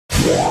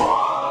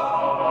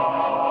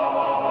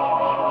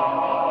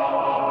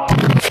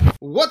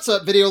What's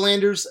up,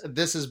 Videolanders?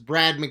 This is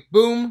Brad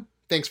McBoom.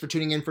 Thanks for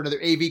tuning in for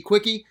another AV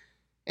Quickie.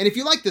 And if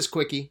you like this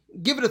Quickie,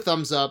 give it a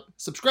thumbs up,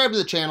 subscribe to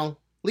the channel,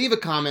 leave a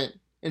comment,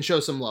 and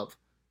show some love.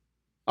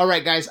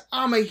 Alright guys,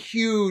 I'm a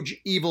huge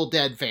Evil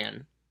Dead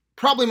fan.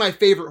 Probably my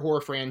favorite horror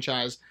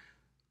franchise.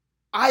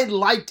 I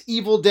liked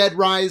Evil Dead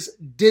Rise,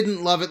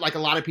 didn't love it like a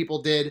lot of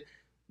people did,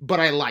 but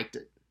I liked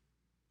it.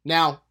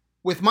 Now,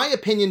 with my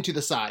opinion to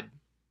the side,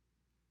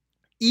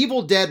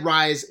 Evil Dead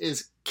Rise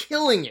is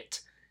killing it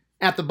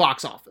at the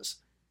box office.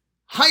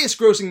 Highest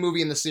grossing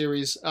movie in the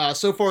series.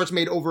 So far it's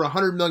made over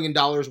 $100 million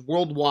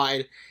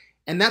worldwide,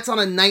 and that's on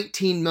a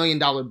 $19 million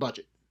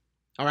budget.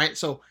 Alright,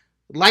 so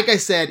like I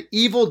said,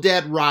 Evil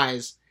Dead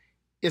Rise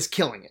is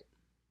killing it.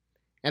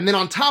 And then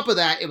on top of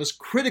that, it was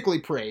critically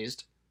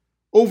praised.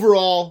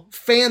 Overall,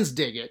 fans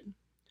dig it.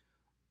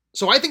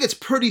 So I think it's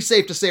pretty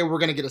safe to say we're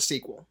going to get a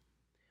sequel.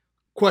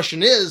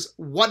 Question is,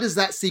 what does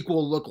that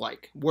sequel look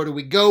like? Where do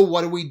we go?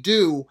 What do we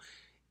do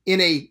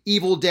in a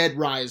Evil Dead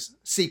Rise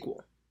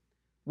sequel?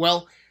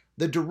 Well,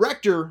 the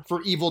director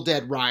for Evil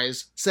Dead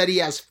Rise said he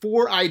has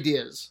 4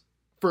 ideas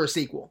for a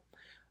sequel.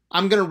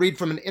 I'm going to read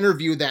from an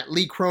interview that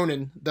Lee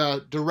Cronin,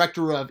 the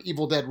director of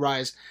Evil Dead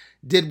Rise,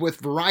 did with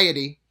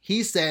Variety.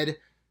 He said,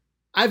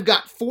 "I've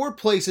got 4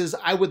 places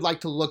I would like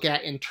to look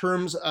at in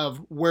terms of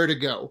where to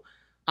go.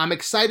 I'm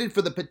excited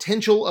for the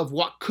potential of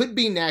what could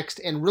be next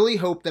and really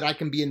hope that I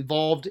can be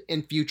involved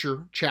in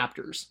future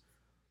chapters."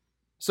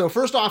 So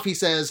first off, he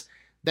says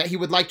that he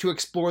would like to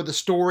explore the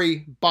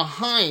story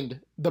behind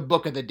the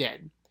Book of the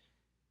Dead.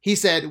 He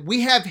said,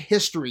 "We have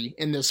history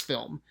in this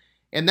film,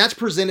 and that's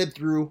presented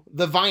through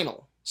the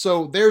vinyl.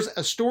 So there's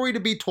a story to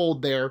be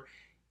told there.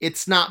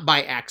 It's not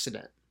by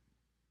accident."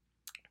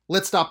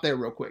 Let's stop there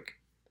real quick.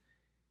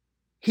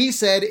 He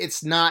said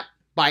it's not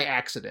by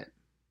accident.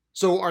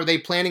 So are they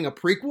planning a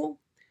prequel?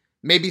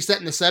 Maybe set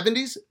in the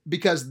 70s?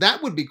 Because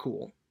that would be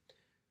cool.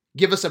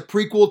 Give us a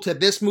prequel to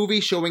this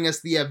movie showing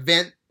us the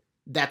event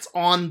that's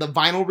on the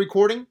vinyl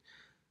recording.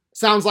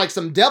 Sounds like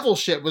some devil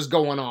shit was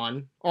going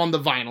on the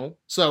vinyl.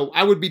 So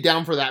I would be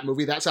down for that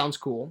movie. That sounds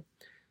cool.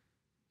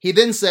 He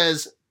then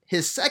says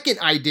his second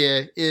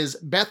idea is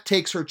Beth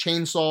takes her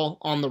chainsaw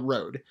on the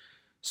road.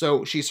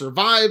 So she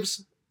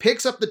survives,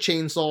 picks up the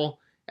chainsaw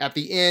at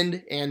the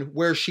end, and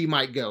where she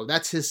might go.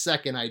 That's his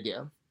second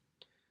idea.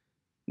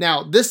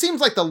 Now, this seems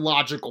like the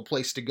logical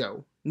place to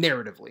go,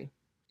 narratively.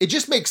 It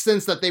just makes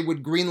sense that they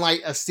would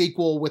greenlight a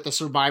sequel with the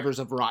survivors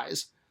of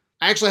Rise.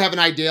 I actually have an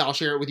idea. I'll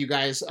share it with you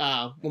guys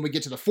when we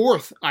get to the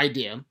 4th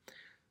idea.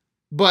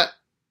 But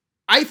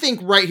I think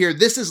right here,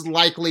 this is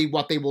likely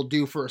what they will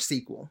do for a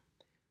sequel.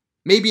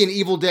 Maybe an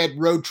Evil Dead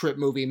road trip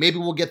movie. Maybe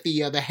we'll get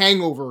the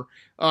hangover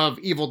of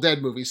Evil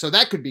Dead movies. So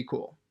that could be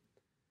cool.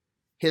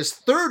 His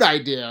third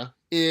idea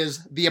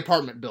is the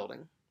apartment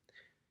building.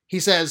 He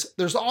says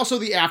there's also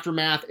the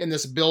aftermath in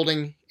this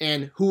building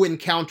and who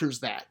encounters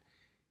that.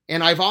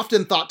 And I've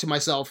often thought to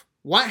myself,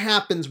 what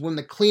happens when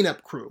the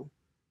cleanup crew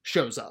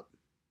shows up?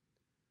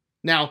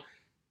 Now,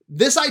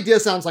 this idea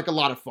sounds like a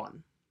lot of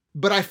fun,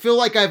 but I feel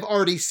like I've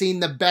already seen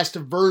the best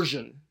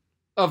version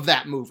of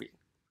that movie.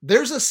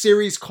 There's a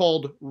series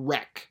called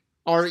REC,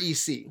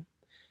 R-E-C.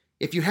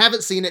 If you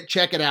haven't seen it,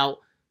 check it out.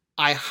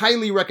 I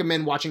highly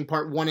recommend watching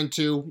part 1 and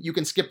 2. You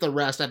can skip the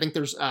rest. I think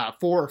there's 4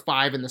 or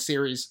 5 in the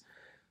series.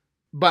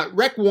 But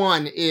REC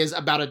 1 is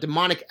about a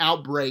demonic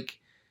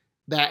outbreak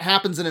that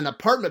happens in an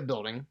apartment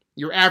building.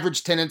 Your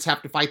average tenants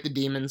have to fight the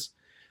demons.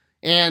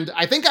 And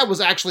I think I was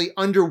actually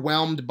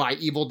underwhelmed by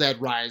Evil Dead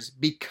Rise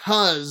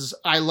because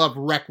I love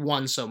REC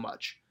 1 so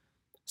much.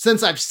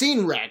 Since I've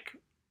seen REC,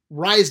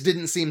 Rise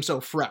didn't seem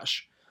so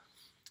fresh.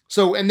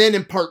 So, and then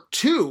in part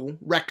 2,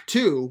 REC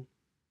 2,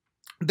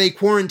 they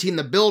quarantine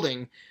the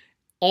building.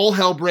 All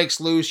hell breaks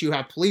loose. You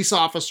have police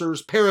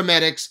officers,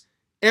 paramedics.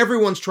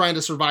 Everyone's trying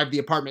to survive the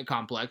apartment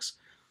complex.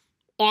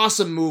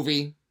 Awesome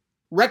movie.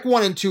 REC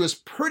 1 and 2 is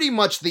pretty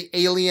much the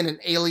Alien and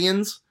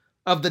Aliens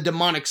of the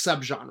demonic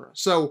subgenre.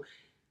 So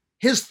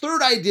his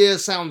third idea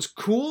sounds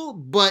cool,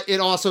 but it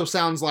also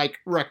sounds like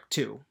REC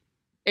 2.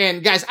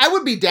 And guys, I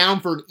would be down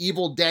for an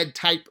Evil Dead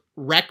type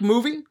REC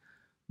movie.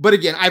 But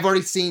again, I've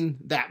already seen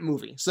that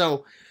movie.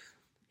 So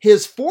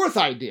his 4th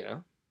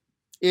idea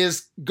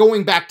is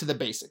going back to the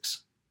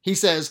basics. He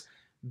says,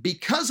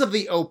 because of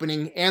the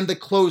opening and the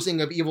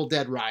closing of Evil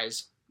Dead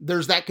Rise,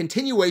 there's that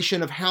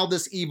continuation of how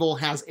this evil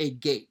has a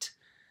gate.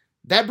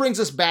 That brings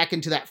us back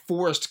into that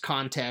forest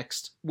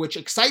context, which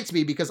excites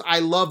me because I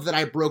love that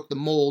I broke the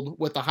mold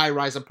with the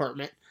high-rise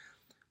apartment.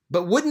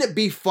 But wouldn't it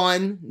be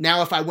fun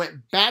now if I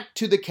went back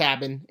to the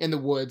cabin in the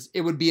woods?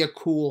 It would be a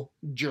cool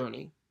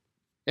journey.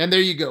 And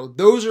there you go.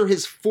 Those are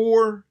his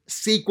 4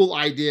 sequel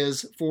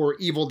ideas for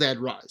Evil Dead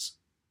Rise.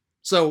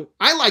 So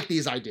I like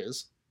these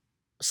ideas.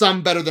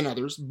 Some better than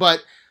others,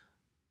 but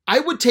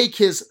I would take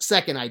his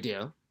second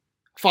idea,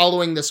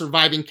 following the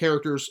surviving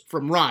characters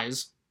from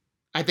Rise.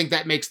 I think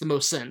that makes the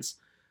most sense.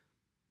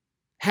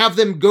 Have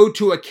them go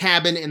to a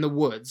cabin in the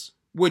woods,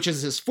 which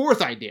is his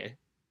 4th idea.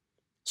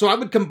 So I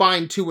would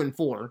combine 2 and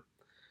 4.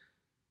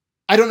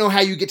 I don't know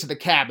how you get to the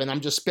cabin.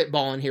 I'm just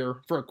spitballing here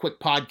for a quick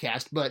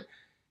podcast, but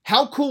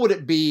how cool would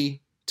it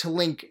be to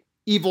link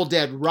Evil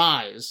Dead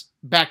Rise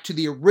back to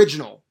the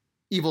original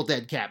Evil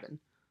Dead cabin,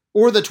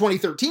 or the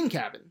 2013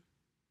 cabin.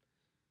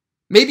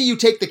 Maybe you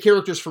take the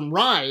characters from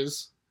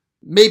Rise,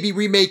 maybe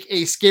remake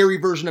a scary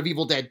version of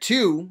Evil Dead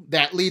 2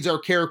 that leads our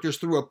characters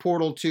through a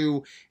portal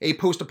to a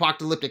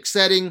post-apocalyptic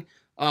setting,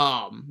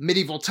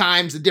 medieval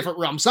times, a different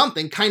realm,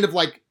 something, kind of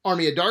like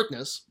Army of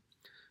Darkness.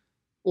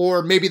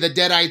 Or maybe the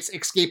Deadites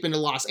escape into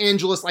Los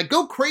Angeles. Like,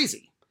 go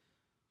crazy.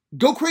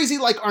 Go crazy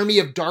like Army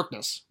of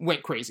Darkness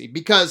went crazy.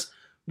 Because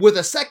with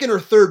a second or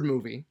third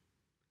movie,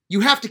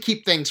 you have to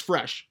keep things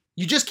fresh.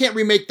 You just can't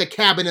remake the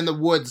Cabin in the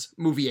Woods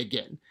movie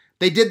again.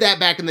 They did that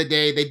back in the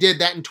day. They did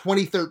that in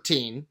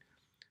 2013.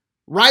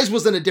 Rise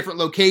was in a different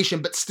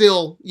location, but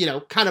still,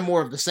 kind of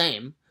more of the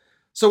same.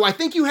 So I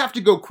think you have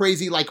to go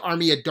crazy like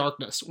Army of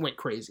Darkness went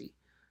crazy.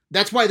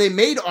 That's why they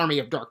made Army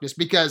of Darkness,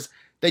 because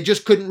they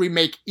just couldn't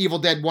remake Evil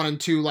Dead 1 and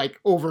 2 like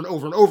over and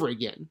over and over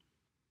again.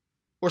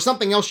 Or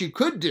something else you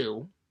could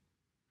do,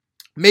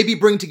 maybe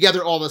bring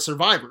together all the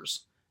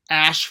survivors.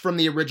 Ash from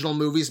the original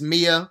movies,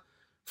 Mia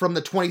from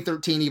the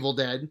 2013 Evil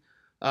Dead,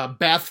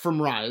 Beth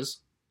from Rise.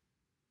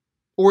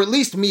 Or at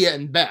least Mia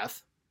and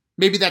Beth.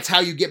 Maybe that's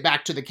how you get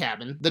back to the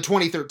cabin, the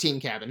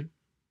 2013 cabin.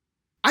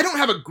 I don't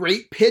have a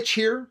great pitch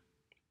here,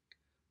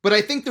 but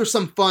I think there's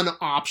some fun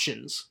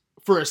options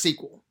for a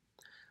sequel.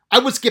 I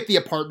would skip the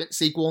apartment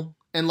sequel,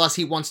 unless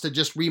he wants to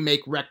just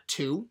remake Rec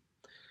 2.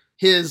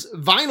 His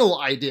vinyl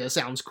idea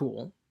sounds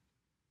cool.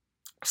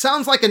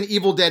 Sounds like an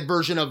Evil Dead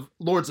version of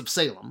Lords of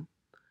Salem.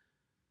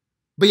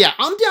 But yeah,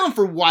 I'm down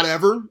for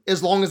whatever,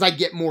 as long as I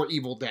get more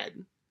Evil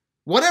Dead.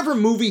 Whatever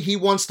movie he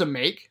wants to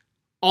make,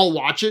 I'll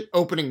watch it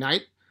opening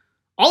night.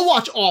 I'll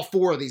watch all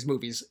 4 of these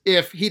movies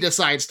if he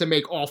decides to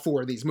make all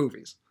 4 of these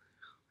movies.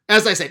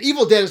 As I said,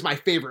 Evil Dead is my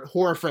favorite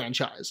horror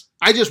franchise.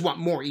 I just want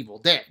more Evil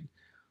Dead.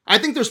 I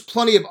think there's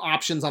plenty of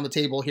options on the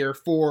table here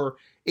for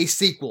a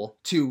sequel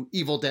to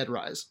Evil Dead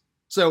Rise.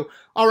 So,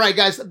 alright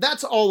guys,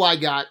 that's all I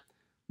got.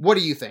 What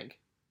do you think?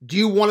 Do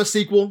you want a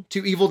sequel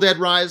to Evil Dead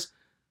Rise?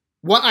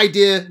 What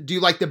idea do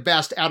you like the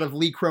best out of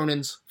Lee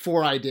Cronin's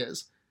 4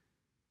 ideas?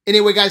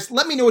 Anyway guys,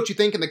 let me know what you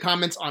think in the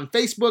comments on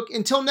Facebook.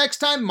 Until next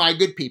time, my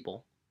good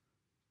people.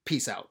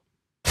 Peace out.